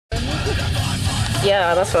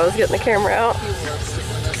Yeah, that's why I was getting the camera out.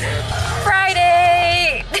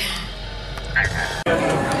 Friday!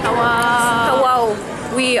 Hello.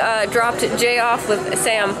 We dropped Jay off with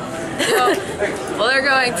Sam. Well, they're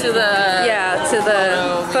going to the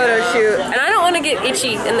photo shoot, and I don't want to get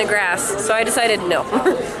itchy in the grass, so I decided no.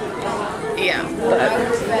 Yeah.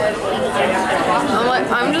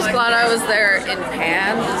 I'm just glad I was there in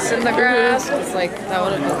pants in the grass. It's like that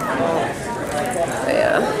would have been cool.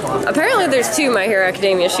 Yeah. Apparently there's 2 My Hero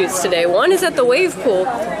Academia shoots today. One is at the wave pool,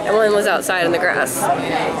 and one was outside in the grass.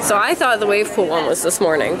 So I thought the wave pool one was this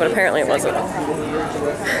morning, but apparently it wasn't.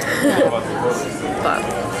 But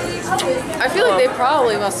I feel like they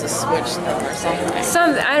probably must have switched them or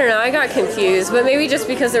something. I don't know, I got confused, but maybe just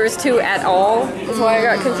because there was 2 at all is why I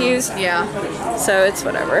got confused. Yeah. So it's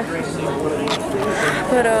whatever.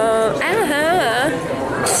 But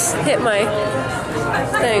hit my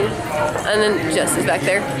thing. And then Jess is back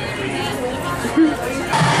there.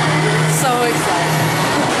 So excited.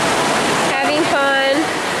 Having fun.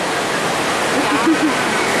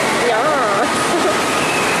 Yeah.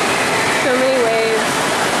 So many waves.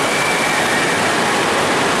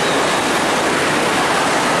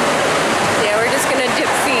 Yeah, we're just gonna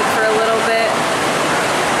dip feet for a little bit.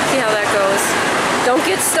 See how that goes. Don't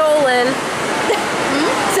get stolen.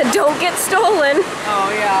 Said don't get stolen. Oh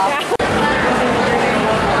yeah.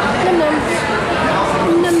 Num num.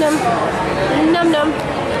 Num num. Num num.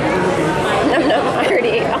 Num num. I already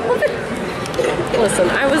ate all of it. Listen,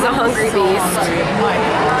 I was a hungry beast.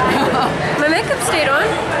 My makeup stayed on.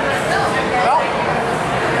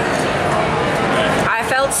 I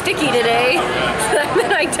felt sticky today.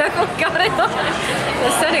 Then I definitely got it on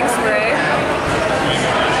the setting spray.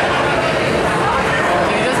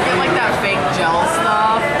 You just get like that fake gel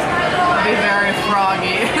stuff. It'd be very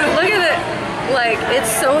froggy. Look at it. Like, it's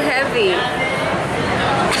so heavy.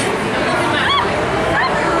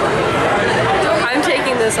 I'm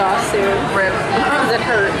taking this off soon. Rip. Because it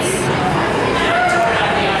hurts.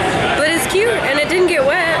 But it's cute and it didn't get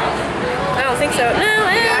wet. I don't think so. No,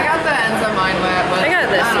 Yeah, I got the ends of mine wet, but I got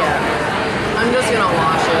this, yeah. I'm just gonna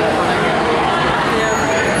wash it.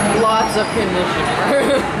 Yeah. Lots of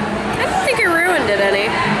conditioner. I don't think it ruined it any.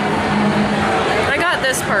 I got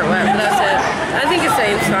this part wet, but that's it. I think it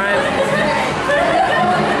saves fine.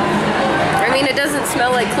 I mean, it doesn't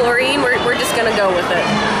smell like chlorine. We're just gonna go with it.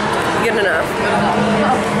 Good enough.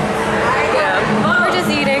 Yeah, we're just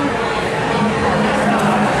eating.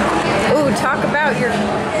 Ooh, talk about your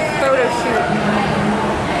photo shoot.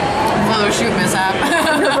 Photo shoot mishap.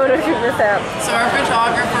 Photo shoot mishap. So our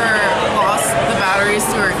photographer lost the batteries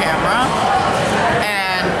to her camera,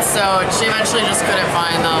 and so she eventually just couldn't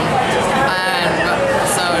find them, and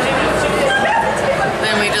so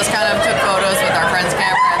then we just kind of took photos with our friend's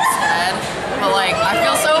camera instead. But like, I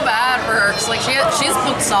feel so bad for her because like she's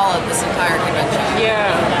booked solid this entire convention.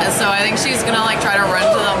 Yeah. And so I think she's gonna like try to run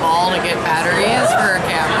to the mall to get batteries for her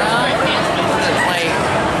camera. Like,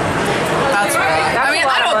 that's right. I mean,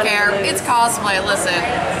 I don't care. It's cosplay. Listen,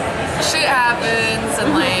 shit happens,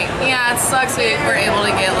 and like, yeah, it sucks we were able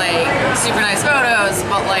to get like super nice photos,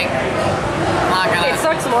 but like, I'm not gonna. It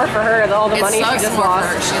sucks more for her than all the money she just lost.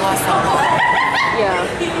 For her. She lost the whole. Yeah.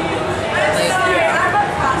 Like,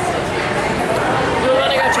 Do we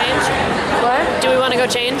want to go change? What? Do we want to go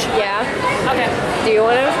change? Yeah. Okay. Do you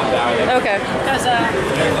want to? Okay. Because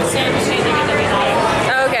Sam's changing in the behind.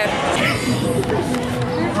 Okay.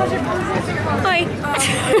 Hi.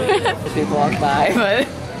 people walk by, but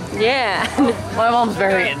Yeah. my mom's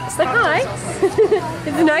very into Say hi.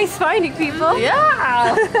 It's nice finding people.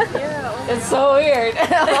 Yeah. It's so weird.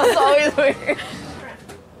 It's always weird.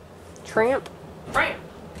 Tramp. Tramp.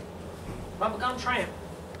 Bubblegum tramp.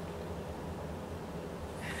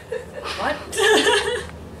 What?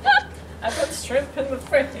 I put shrimp in the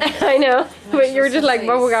fridge. I know, but you were just like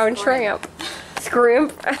bubblegum and tramp.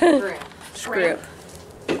 Scrimp. Scrimp.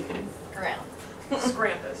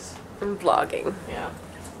 Scrampus. I'm vlogging. Yeah.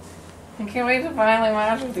 I can't wait to finally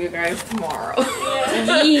match with you guys tomorrow.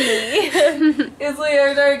 It's like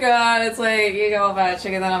every time I go out, it's like you go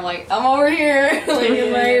fetching, and then I'm like, I'm over here.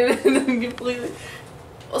 Like, completely.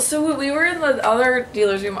 Well, so when we were in the other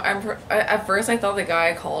dealer's room, at first I thought the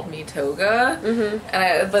guy called me Toga,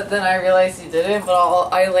 but then I realized he didn't. But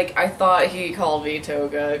I thought he called me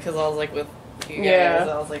Toga because I was like with you guys. Yeah.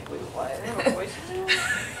 I was like, wait, what?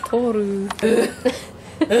 Toru.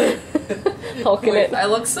 Hulking it. I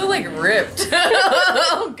look so like ripped.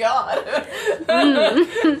 Oh God.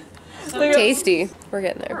 Tasty. We're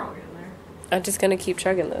getting We're there. all getting there. I'm just gonna keep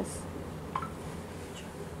chugging this.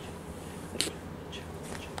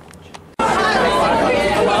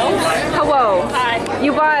 Hello. Hi.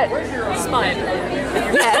 You bought... Spine.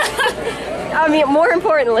 Yes. I mean, more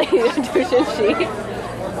importantly, tuition sheet.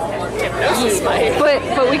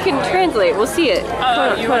 But we can translate. We'll see it.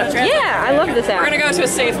 You want to translate? Yeah, I love this app. We're gonna go to a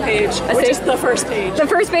safe page, which is the first page. The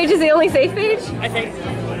first page is the only safe page? I think.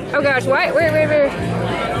 Oh gosh, wait. Oh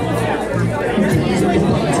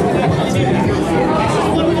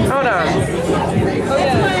Hold on.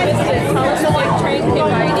 yeah, missed it. Thomas like train came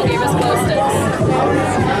by and he gave us glow sticks.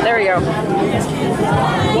 There we go.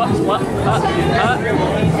 What?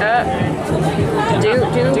 Do.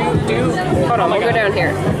 Hold on, we'll go down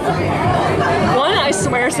here. One, I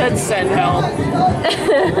swear, said send help.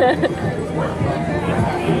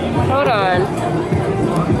 Hold on.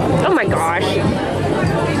 Oh my gosh.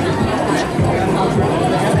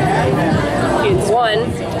 It's one.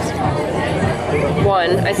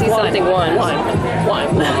 I see something one.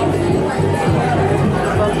 One.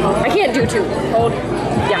 I can't do two. Hold.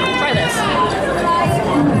 Yeah. Try this.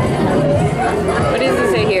 What does it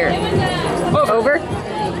say here? Over.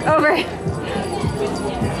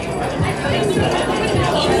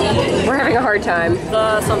 We're having a hard time.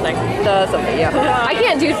 The something, yeah. I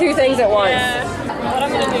can't do two things at once. Yeah. What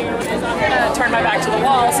I'm gonna do is I'm gonna turn my back to the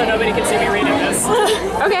wall so nobody can see me reading this.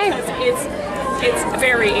 Okay. It's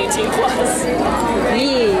very 18 plus.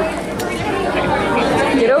 Yee.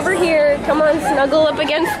 Get over here. Come on, snuggle up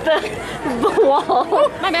against the wall.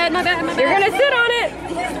 My bad. You're gonna sit on it.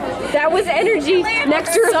 That was energy.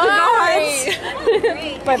 Nectar of the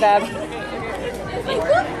gods. My bad.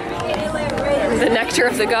 The nectar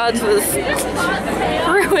of the gods was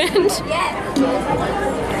ruined.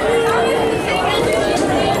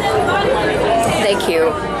 Thank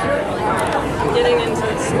you. Getting into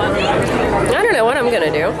smut. I don't know what I'm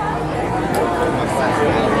gonna do.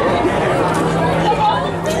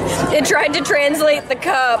 It tried to translate the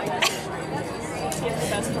cup.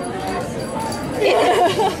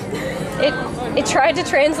 It tried to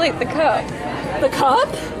translate the cup. The cup?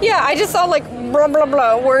 Yeah, I just saw like blah blah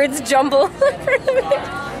blah words jumble.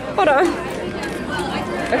 Hold on.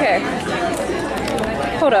 Okay.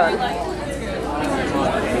 Hold on.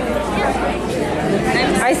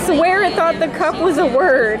 I swear it thought the cup was a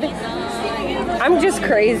word. I'm just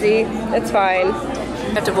crazy. It's fine.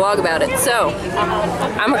 I have to vlog about it. So,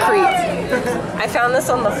 I'm a creep. I found this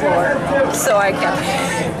on the floor, so I kept it.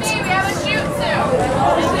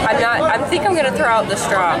 I think I'm gonna throw out the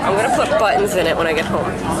straw. I'm gonna put buttons in it when I get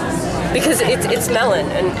home. Because it's melon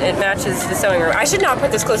and it matches the sewing room. I should not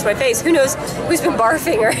put this close to my face. Who knows who's been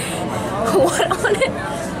barfing or what on it?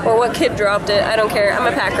 Or what kid dropped it. I don't care. I'm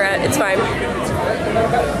a pack rat. It's fine.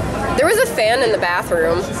 There was a fan in the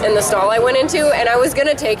bathroom in the stall I went into, and I was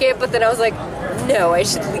gonna take it, but then I was like, no, I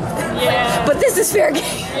should leave. Yeah. But this is fair game.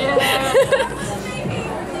 Yeah.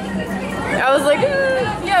 I was like,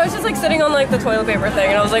 yeah, I was just like sitting on like the toilet paper thing,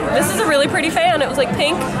 and I was like, this is a really pretty fan. It was like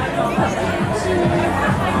pink.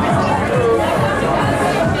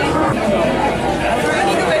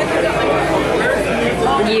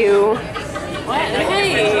 You. What?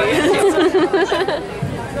 Hey.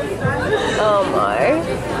 Oh my.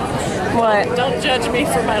 What? Don't judge me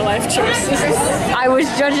for my life choices. I was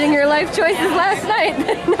judging your life choices last night.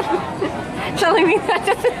 Telling me that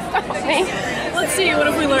doesn't stop me. Let's see, what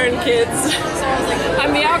have we learned, kids?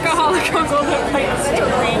 I'm the alcoholic uncle that writes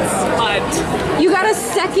street smut. You got a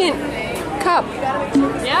second cup.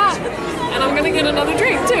 Yeah, and I'm gonna get another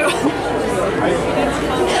drink too.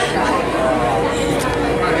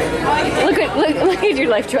 Look at your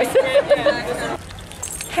life choices.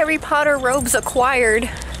 Harry Potter robes acquired.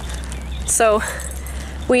 So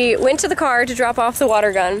we went to the car to drop off the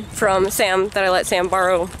water gun from Sam that I let Sam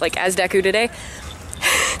borrow like as Deku today.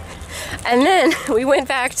 And then we went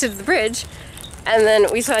back to the bridge and then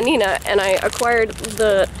we saw Nina and I acquired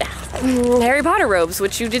the Harry Potter robes,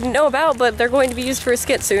 which you didn't know about, but they're going to be used for a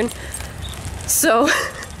skit soon. So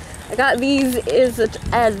I got these as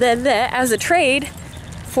a trade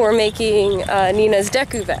for making Nina's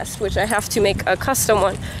Deku vest, which I have to make a custom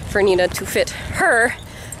one for Nina to fit her,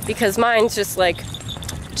 because mine's just a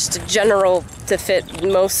general to fit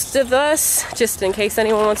most of us, just in case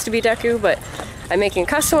anyone wants to be Deku, but I'm making a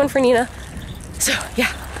custom one for Nina. So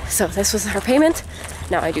yeah, so this was her payment.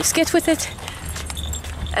 Now I do skits with it.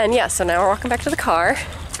 And yeah, so now we're walking back to the car,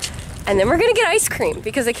 and then we're gonna get ice cream,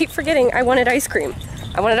 because I keep forgetting I wanted ice cream.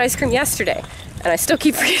 I wanted ice cream yesterday, and I still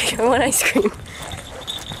keep forgetting I want ice cream.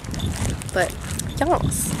 But,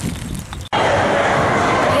 yes.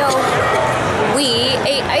 Yo, we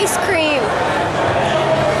ate ice cream.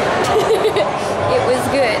 It was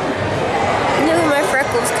good. No, my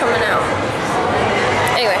freckles coming out.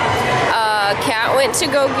 Anyway, Kat went to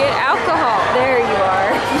go get alcohol. There you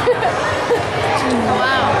are.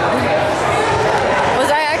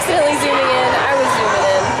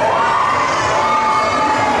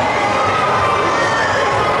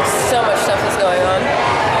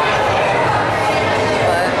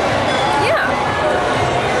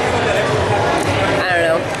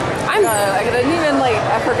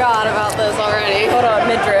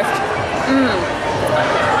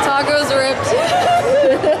 Tacos ripped.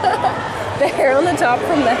 The hair on the top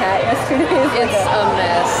from the hat yesterday is It's a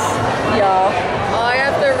mess. y'all. Oh, I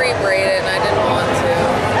have to re-braid it and I didn't want to.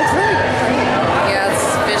 It's really good. Yeah, it's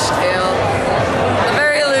fishtail. A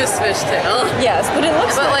very loose fishtail. Yes, but it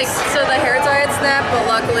looks But nice. like, so the hair tie had snapped, but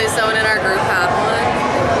luckily someone in our group had one.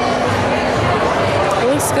 It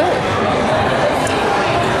looks good.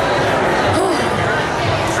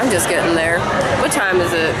 I'm just getting there. What time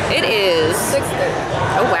is it? It is 6:30.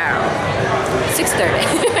 oh wow, 6:30.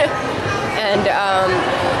 And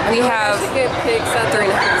we have Get pics at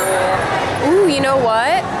 3.5. Ooh, you know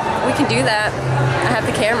what? We can do that. I have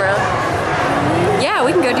the camera. Yeah,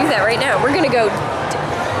 we can go do that right now. We're gonna go.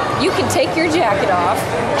 You can take your jacket off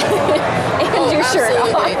and your shirt off.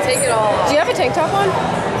 Absolutely. Take it all off. Do you have a tank top on?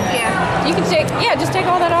 Yeah. You can just take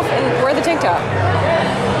all that off and wear the tank top.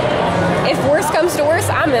 If worse comes to worse,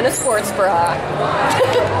 I'm in a sports bra. I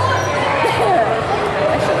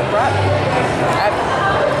should have brought I have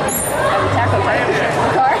Attack on Titan in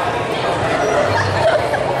the car.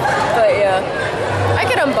 But yeah, I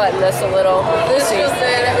could unbutton this a little. This just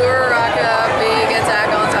in, we were rocking a big Attack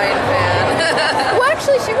on Titan fan. Well,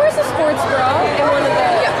 actually, she wears a sports bra in one of the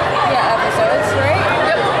episodes, right?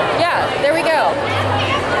 Yep. Yeah, there we go.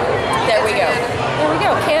 There we go. There we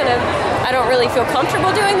go. Canon. I don't really feel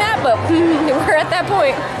comfortable doing that, but we're at that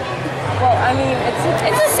point. Well, I mean,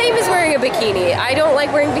 it's the same as wearing a bikini. I don't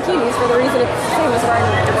like wearing bikinis for the reason it's the same as wearing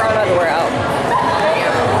brown underwear out.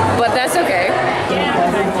 But that's okay.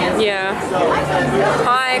 Yeah.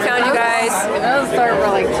 Hi, I found you guys. It doesn't start for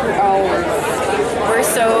like 2 hours. We're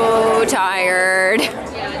so tired.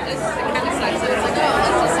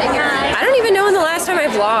 I don't even know when the last time I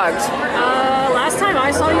vlogged. Last time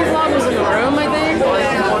I saw you vlog was in the room, I think.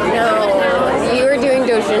 No. You were doing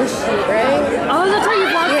doujinshi, right? Oh, that's how you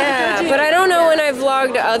vlogged. Yeah, but I don't know when I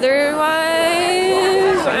vlogged otherwise.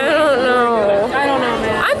 I don't know. I don't know,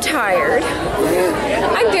 man. I'm tired.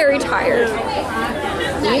 I'm very tired.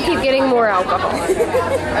 You keep getting more alcohol.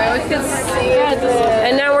 I could see it.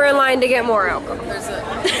 And now we're in line to get more alcohol.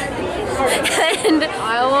 And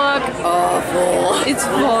I look awful. it's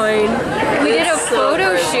fine. We did a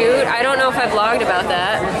photo shoot. I don't know if I vlogged about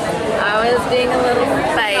that. I was being a little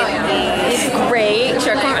spicy. It's great.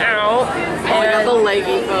 Check them out. I got the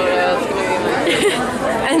leggy photo. It's gonna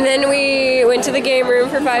be And then we went to the game room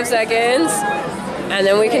for 5 seconds. And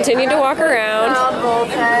then we continued to walk around.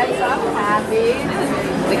 Voltex. I'm happy.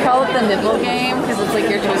 We call it the nipple game because it's like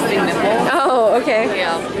you're twisting nipples. Oh, okay.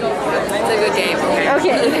 Yeah. It's a good game.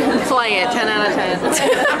 Okay. Play it. 10 out of 10.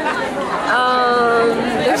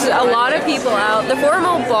 There's a lot of people out. The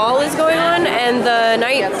formal ball is going on, and the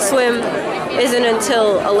night swim isn't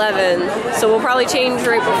until 11. So we'll probably change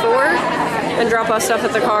right before and drop off stuff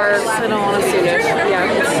at the car. I don't want to see it. Yeah,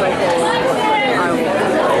 it's so cold.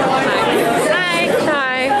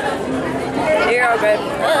 Hi. You're all good.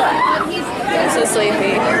 I'm so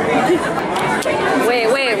sleepy.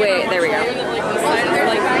 Wait. There we go.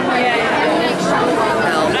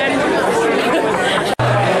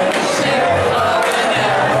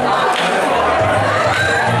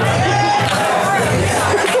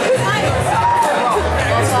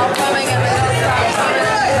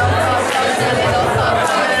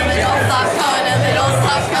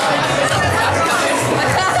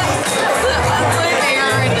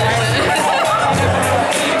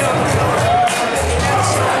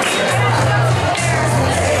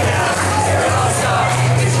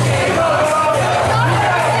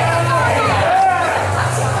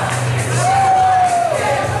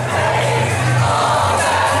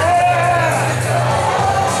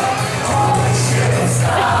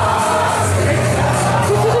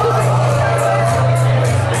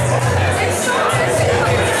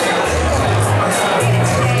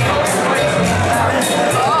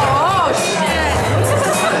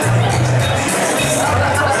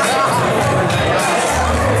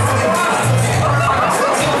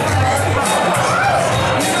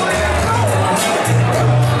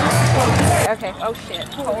 Okay. Oh shit.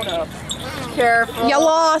 Hold up. Careful. You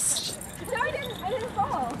lost. No, I didn't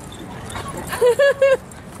fall.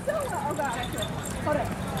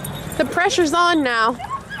 The pressure's on now.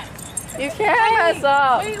 You can't mess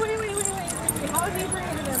up. Wait. How do you bring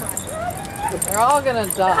it in there? They're all gonna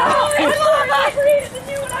die. I created the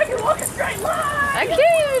new one. I can walk a straight line. I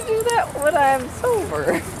can't even do that when I'm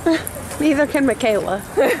sober. Neither can Michaela.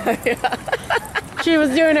 She was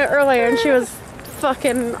doing it earlier and she was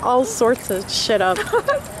fucking all sorts of shit up. I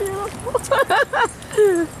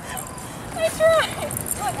tried.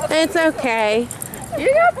 It's okay.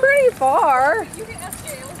 You got pretty far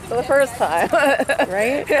for the first time.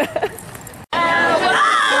 Right?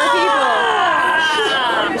 More people.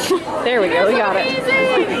 There we go, we got it.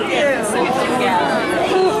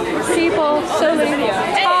 People, so many.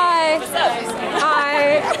 Hi.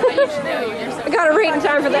 Hi. I got it right in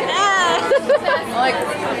time for the Like,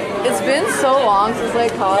 it's been so long since I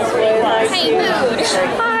cosplayed.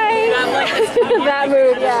 Hi. That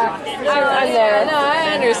mood, yeah. I'm there. No, I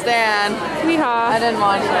understand. Yeehaw. I didn't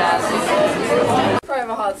watch that.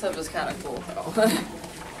 Private hot tub is kind of cool though.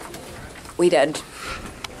 We did.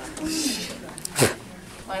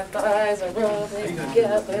 My thighs are rubbing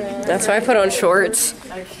together. That's why I put on shorts.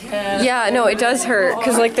 I can't. Yeah, no, it does hurt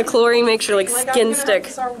because like the chlorine makes your like skin stick.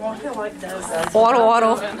 Waddle,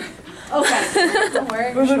 waddle. I'm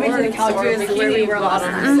wearing shorts to the couches where we were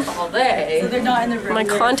all day. So they're not in the room. My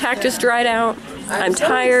contact is dried out. I'm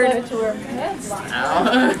tired. To wear pants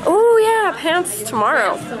now. Oh yeah, pants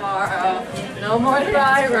tomorrow. Tomorrow. No more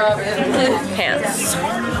dry rubbing. Pants.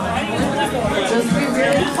 Just be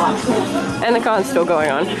really hot. And the con's still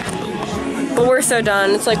going on. But we're so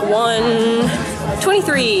done. It's like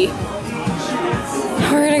 1:23.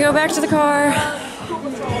 We're gonna go back to the car.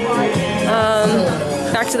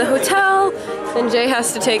 Back to the hotel. Then Jay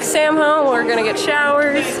has to take Sam home. We're gonna get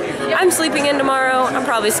showers. I'm sleeping in tomorrow. I'm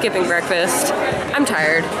probably skipping breakfast. I'm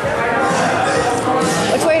tired.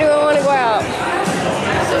 Which way do I want to go out?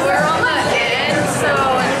 So we're on the end, so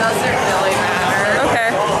it doesn't really matter.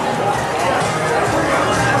 Okay. I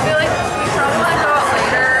feel like we probably want to go out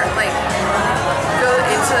later, like go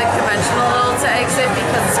into the conventional little to exit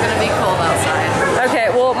because it's gonna be cold outside. Okay,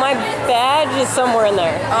 well my badge is somewhere in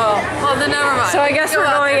there. Oh, well then never mind. So I guess we're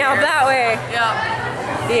going out that way. Yeah.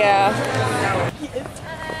 Yeah.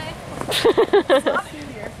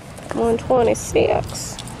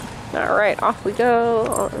 126. Alright, off we go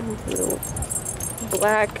on the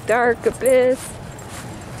black dark abyss.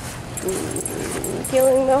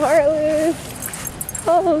 Killing the heartless.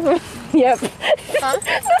 Oh, yep. Huh?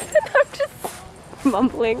 I'm just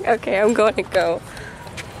mumbling. Okay, I'm going to go.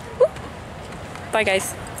 Bye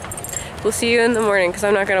guys. We'll see you in the morning because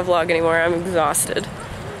I'm not going to vlog anymore. I'm exhausted.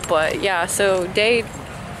 But yeah, so day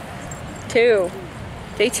two,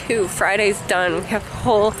 Friday's done. We have a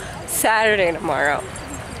whole Saturday tomorrow.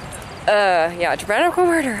 Yeah, dramatical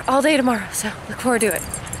murder all day tomorrow, so look forward to it.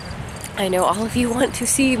 I know all of you want to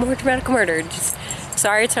see more dramatical murder. Just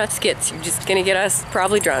sorry it's not skits. You're just gonna get us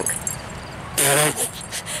probably drunk.